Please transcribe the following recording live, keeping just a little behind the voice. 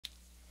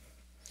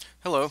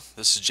Hello,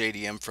 this is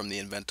JDM from the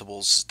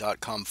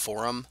Inventables.com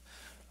forum.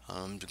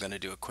 I'm going to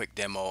do a quick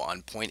demo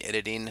on point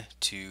editing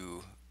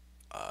to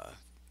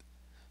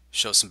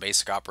show some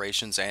basic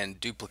operations and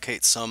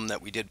duplicate some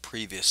that we did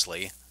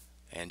previously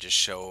and just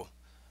show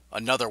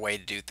another way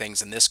to do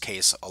things, in this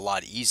case a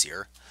lot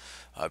easier.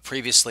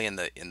 Previously in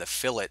the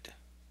fillet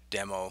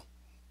demo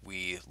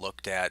we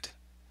looked at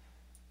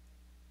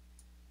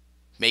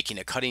making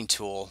a cutting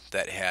tool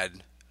that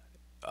had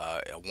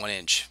a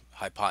 1-inch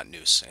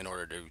hypotenuse in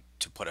order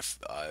to put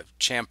a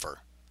chamfer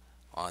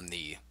on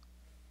the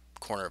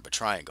corner of a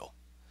triangle.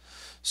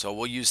 So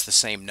we'll use the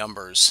same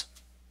numbers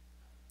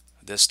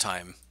this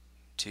time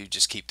to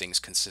just keep things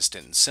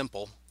consistent and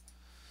simple.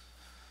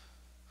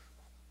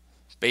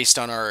 Based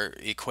on our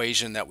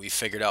equation that we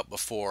figured out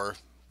before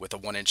with a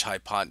 1-inch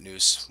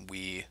hypotenuse,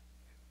 we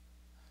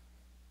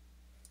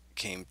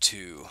came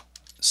to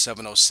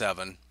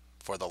 707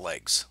 for the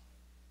legs.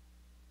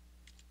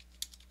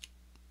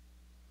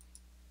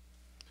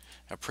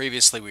 Now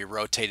previously we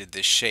rotated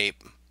this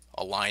shape,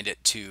 aligned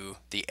it to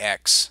the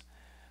X,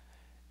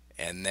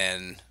 and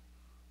then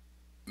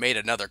made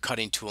another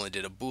cutting tool and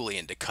did a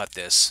Boolean to cut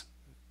this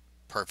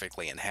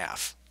perfectly in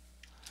half.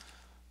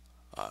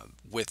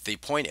 With the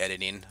point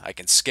editing, I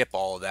can skip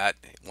all of that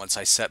once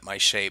I set my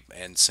shape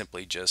and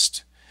simply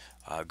just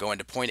go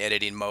into point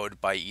editing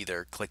mode by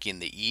either clicking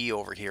the E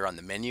over here on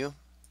the menu.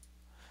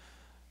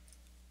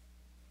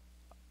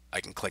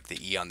 I can click the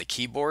E on the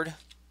keyboard,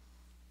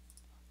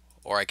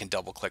 or I can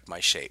double click my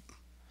shape.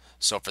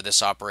 So for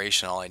this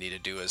operation, all I need to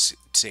do is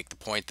take the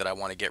point that I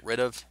want to get rid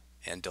of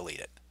and delete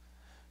it.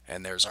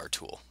 And there's our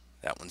tool.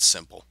 That one's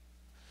simple.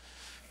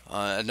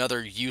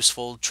 Another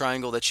useful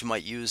triangle that you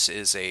might use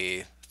is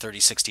a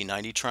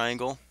 30-60-90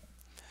 triangle.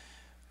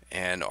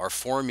 And our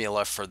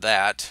formula for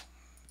that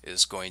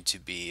is going to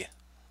be,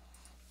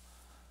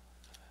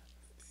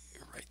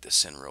 write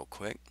this in real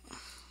quick.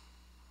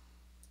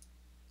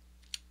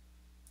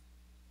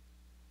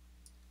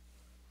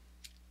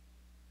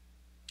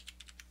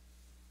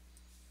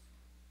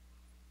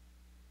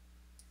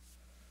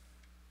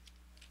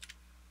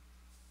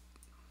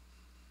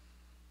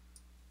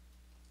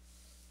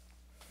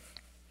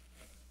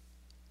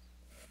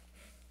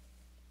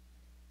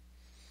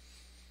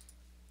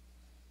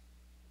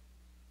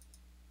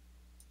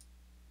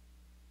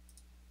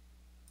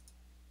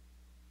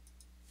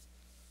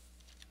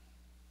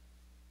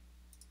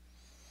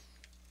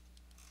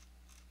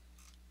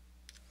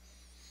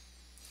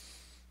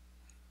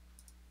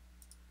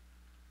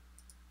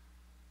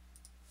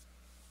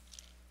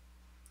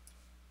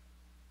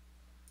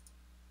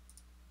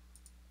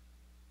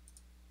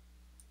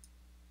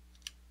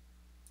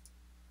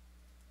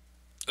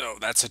 So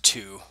that's a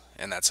 2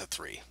 and that's a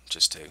 3,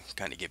 just to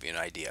kind of give you an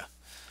idea.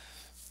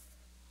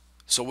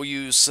 So we'll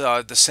use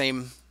the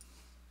same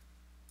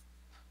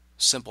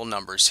simple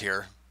numbers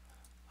here.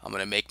 I'm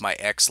going to make my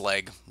X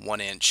leg 1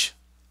 inch.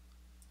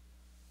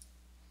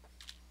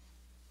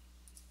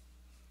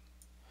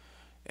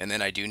 And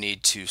then I do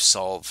need to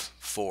solve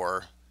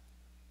for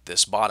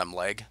this bottom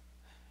leg.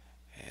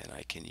 And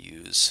I can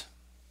use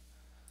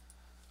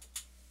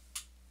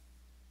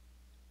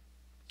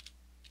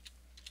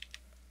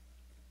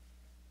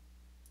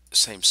the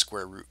same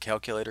square root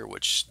calculator,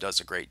 which does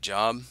a great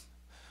job.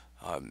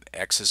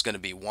 X is going to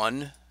be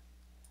 1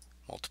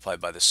 multiplied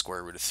by the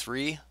square root of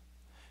 3.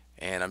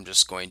 And I'm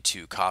just going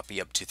to copy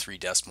up to 3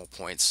 decimal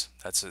points.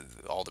 That's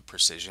all the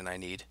precision I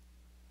need.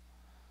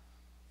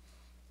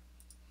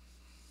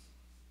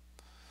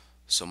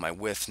 So my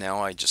width now,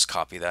 I just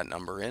copy that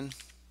number in.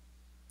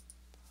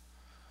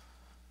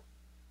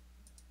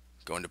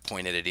 Go into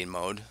point editing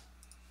mode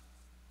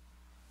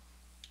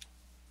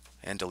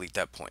and delete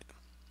that point.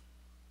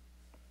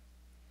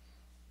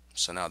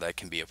 So now that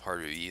can be a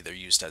part of either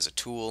used as a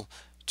tool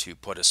to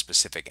put a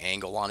specific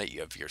angle on it. You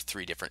have your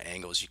 3 different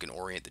angles. You can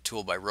orient the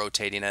tool by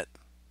rotating it.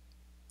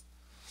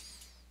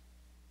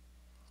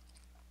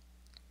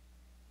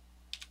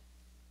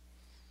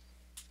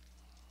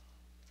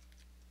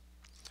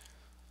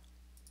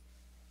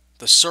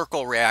 The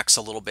circle reacts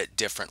a little bit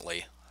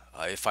differently.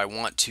 If I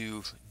want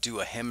to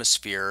do a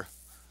hemisphere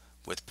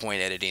with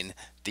point editing,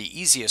 the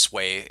easiest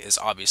way is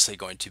obviously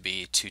going to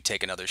be to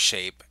take another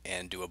shape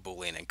and do a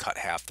Boolean and cut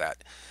half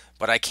that.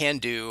 But I can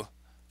do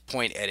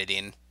point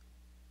editing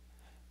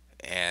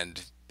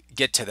and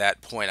get to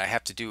that point. I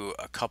have to do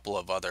a couple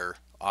of other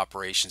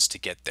operations to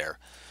get there.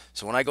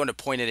 So when I go into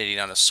point editing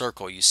on a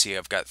circle, you see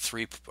I've got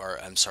 4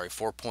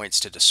 points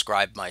to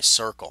describe my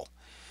circle.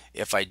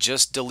 If I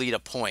just delete a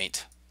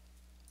point,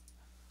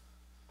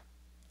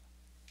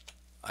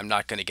 I'm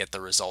not going to get the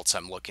results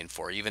I'm looking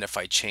for, even if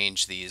I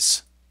change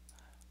these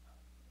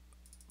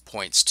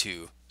points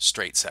to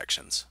straight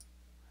sections.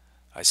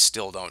 I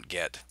still don't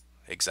get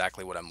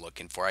exactly what I'm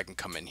looking for. I can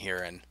come in here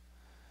and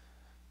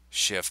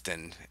shift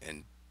and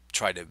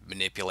try to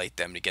manipulate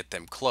them to get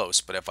them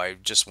close, but if I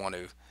just want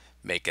to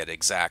make it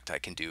exact, I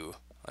can do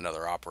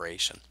another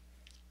operation.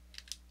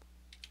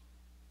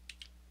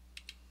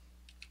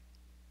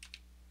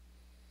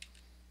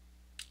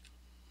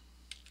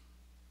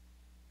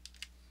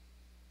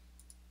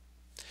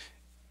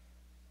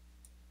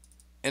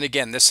 And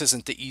again, this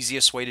isn't the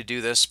easiest way to do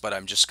this, but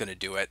I'm just going to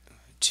do it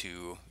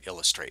to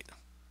illustrate. I'm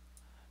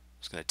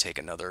just going to take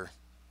another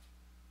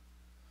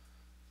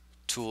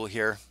tool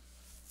here,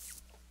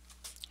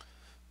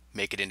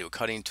 make it into a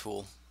cutting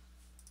tool,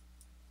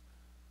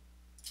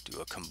 do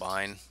a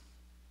combine.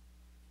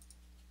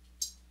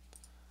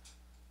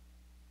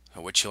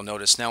 What you'll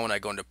notice now when I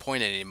go into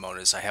point editing mode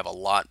is I have a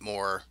lot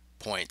more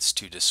points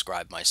to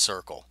describe my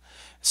circle.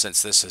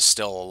 Since this is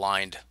still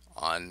aligned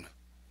on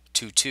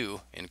 2,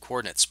 2 in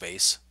coordinate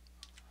space,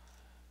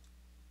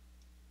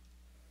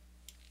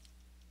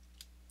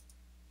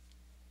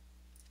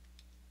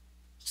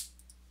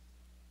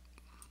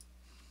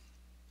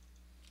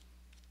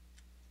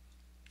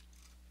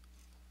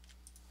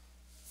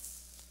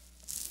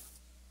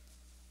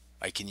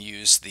 I can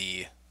use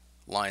the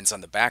lines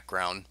on the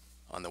background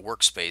on the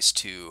workspace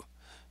to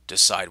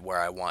decide where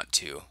I want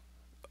to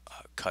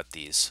cut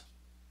these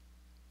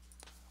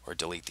or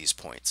delete these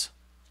points.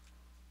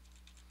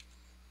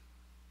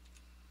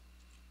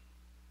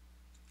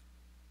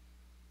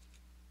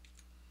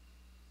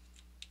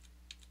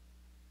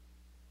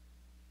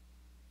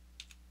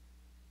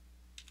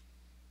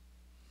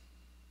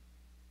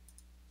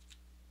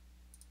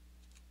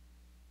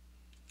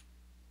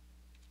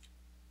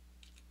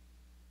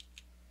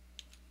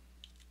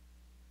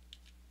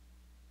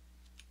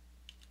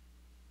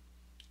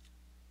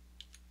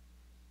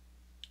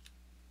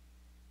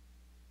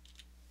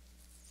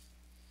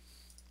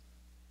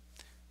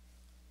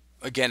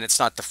 Again, it's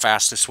not the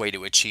fastest way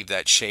to achieve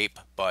that shape,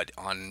 but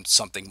on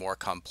something more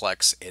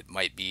complex, it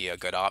might be a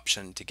good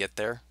option to get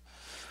there.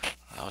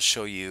 I'll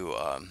show you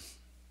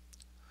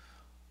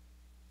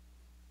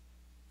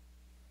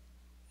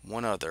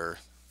one other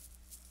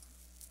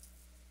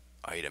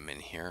item in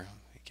here.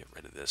 Let me get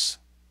rid of this.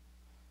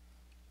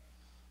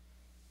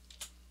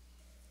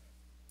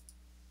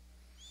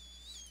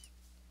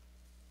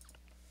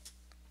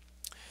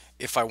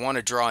 If I want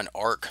to draw an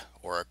arc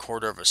or a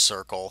quarter of a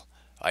circle,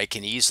 I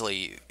can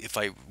easily, if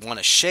I want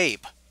a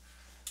shape,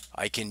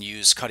 I can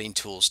use cutting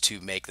tools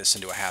to make this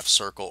into a half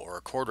circle or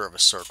a quarter of a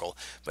circle.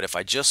 But if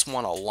I just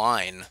want a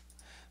line,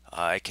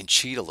 I can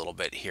cheat a little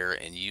bit here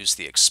and use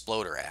the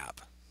Exploder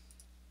app.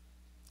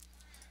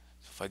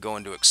 If I go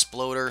into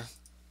Exploder,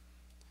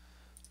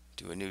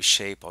 do a new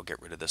shape, I'll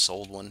get rid of this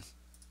old one.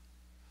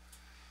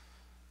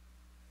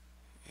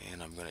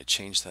 And I'm going to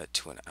change that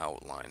to an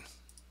outline.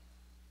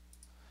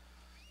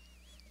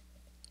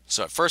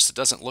 So at first it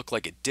doesn't look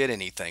like it did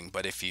anything,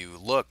 but if you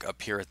look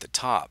up here at the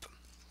top,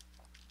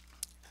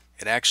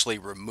 it actually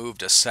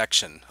removed a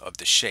section of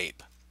the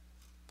shape.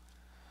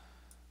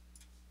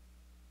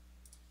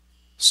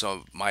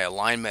 So my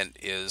alignment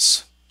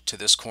is to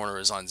this corner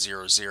is on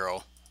 0,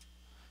 0.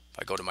 If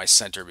I go to my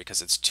center,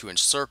 because it's a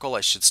 2-inch circle,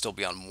 I should still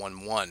be on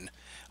 1, 1.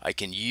 I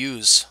can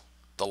use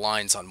the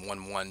lines on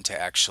 1, 1 to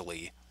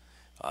actually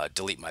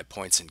delete my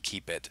points and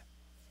keep it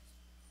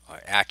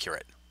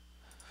accurate.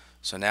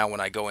 So now when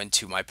I go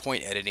into my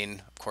point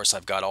editing, of course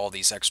I've got all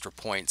these extra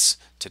points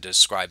to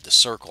describe the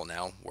circle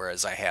now,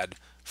 whereas I had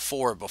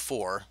 4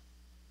 before.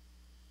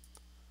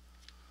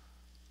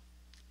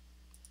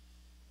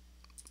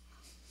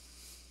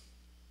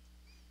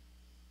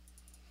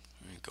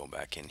 Let me go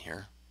back in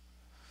here.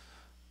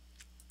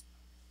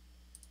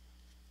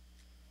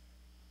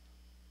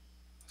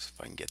 See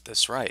if I can get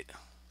this right.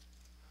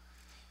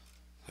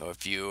 So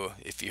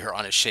if you're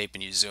on a shape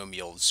and you zoom,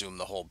 you'll zoom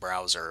the whole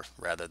browser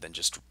rather than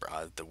just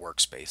the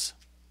workspace.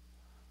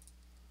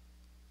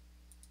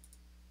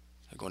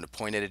 I go into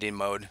point editing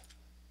mode.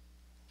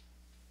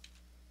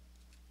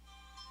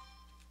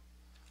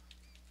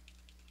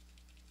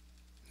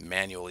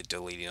 Manually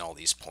deleting all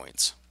these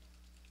points.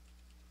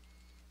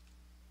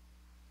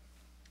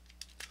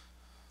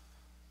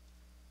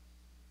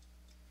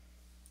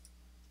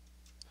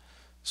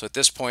 So at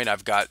this point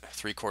I've got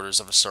 3/4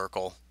 of a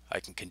circle.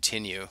 I can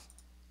continue.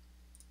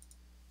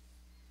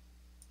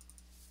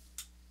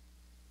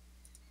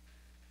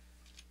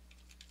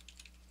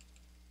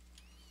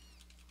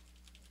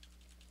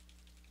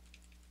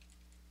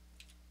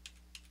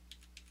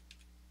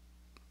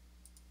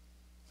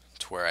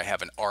 To where I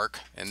have an arc,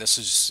 and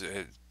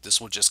this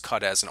will just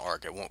cut as an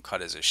arc. It won't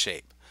cut as a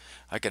shape.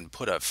 I can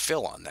put a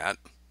fill on that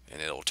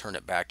and it'll turn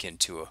it back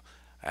into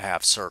a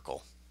half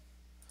circle.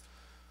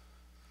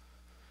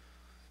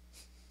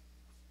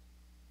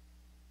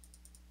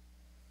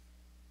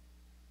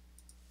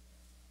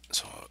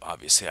 So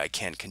obviously I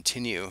can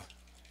continue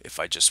if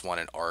I just want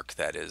an arc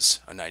that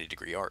is a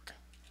 90-degree arc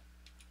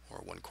or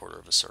 1/4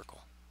 of a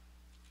circle.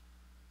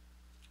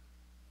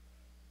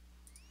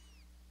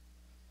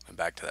 And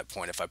back to that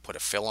point, if I put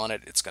a fill on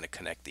it, it's going to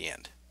connect the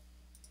end.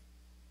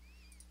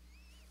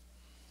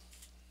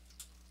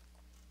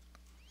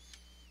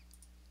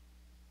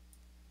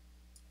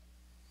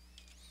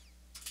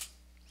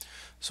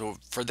 So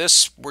for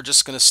this, we're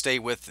just going to stay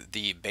with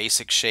the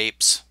basic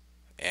shapes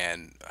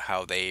and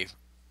how they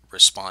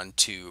respond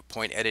to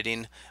point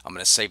editing. I'm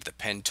going to save the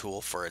pen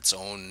tool for its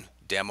own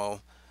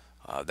demo.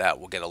 That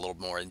will get a little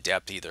more in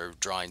depth, either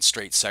drawing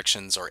straight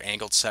sections or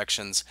angled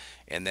sections,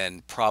 and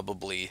then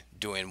probably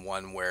doing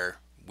one where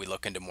we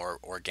look into more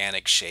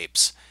organic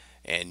shapes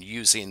and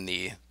using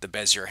the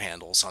Bezier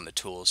handles on the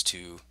tools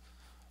to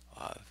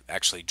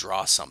actually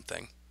draw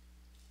something.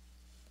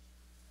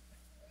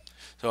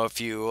 So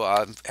if you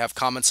have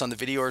comments on the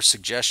video or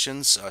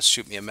suggestions,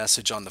 shoot me a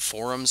message on the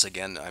forums.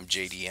 Again, I'm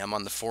JDM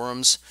on the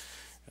forums.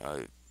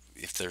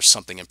 If there's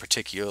something in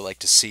particular you'd like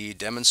to see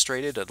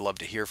demonstrated, I'd love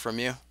to hear from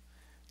you.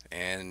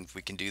 And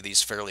we can do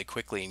these fairly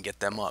quickly and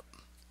get them up.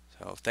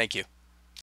 So thank you.